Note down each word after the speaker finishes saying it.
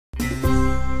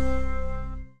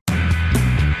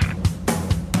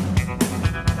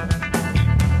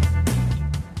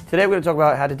Today we're going to talk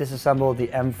about how to disassemble the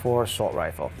M4 assault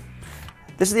rifle.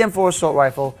 This is the M4 assault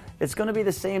rifle. It's going to be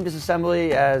the same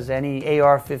disassembly as any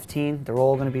AR-15. They're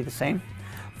all going to be the same.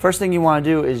 First thing you want to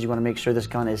do is you want to make sure this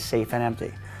gun is safe and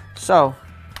empty. So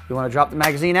you want to drop the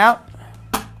magazine out,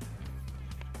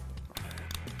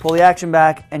 pull the action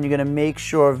back, and you're going to make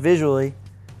sure visually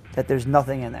that there's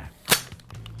nothing in there.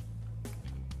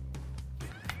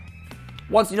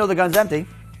 Once you know the gun's empty,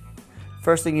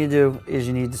 first thing you do is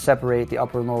you need to separate the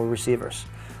upper and lower receivers.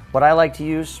 What I like to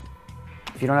use,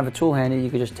 if you don't have a tool handy, you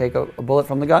could just take a bullet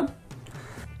from the gun.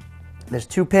 There's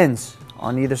 2 pins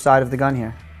on either side of the gun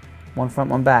here. One front,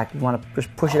 one back. You want to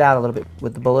just push it out a little bit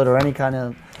with the bullet or any kind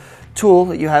of tool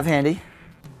that you have handy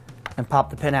and pop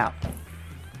the pin out.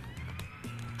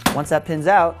 Once that pin's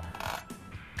out,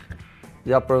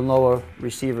 the upper and lower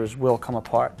receivers will come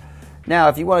apart. Now,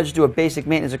 if you want to just do a basic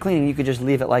maintenance or cleaning, you could just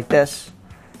leave it like this.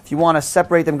 If you want to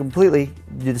separate them completely,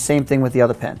 do the same thing with the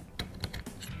other pin.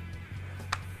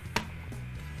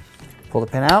 Pull the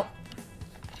pin out.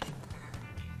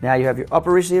 Now you have your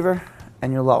upper receiver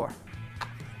and your lower.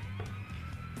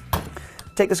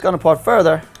 Take this gun apart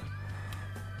further.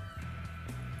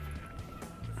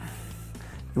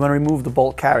 You want to remove the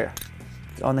bolt carrier.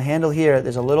 On the handle here,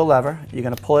 there's a little lever. You're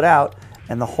going to pull it out,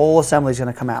 and the whole assembly is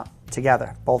going to come out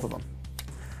together, both of them.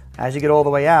 As you get all the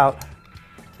way out,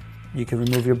 you can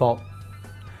remove your bolt.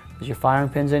 There's your firing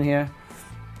pins in here,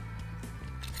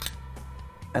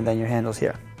 and then your handles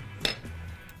here.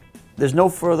 There's no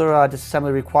further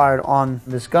disassembly required on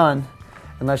this gun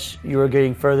unless you are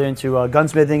getting further into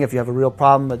gunsmithing if you have a real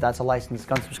problem, but that's a licensed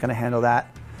gunsmith's going to handle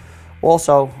that.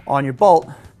 Also, on your bolt,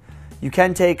 you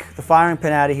can take the firing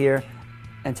pin out of here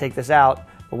and take this out,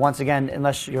 but once again,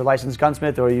 unless you're a licensed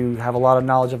gunsmith or you have a lot of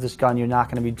knowledge of this gun, you're not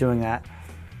going to be doing that.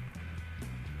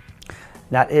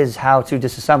 That is how to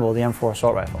disassemble the M4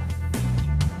 assault rifle.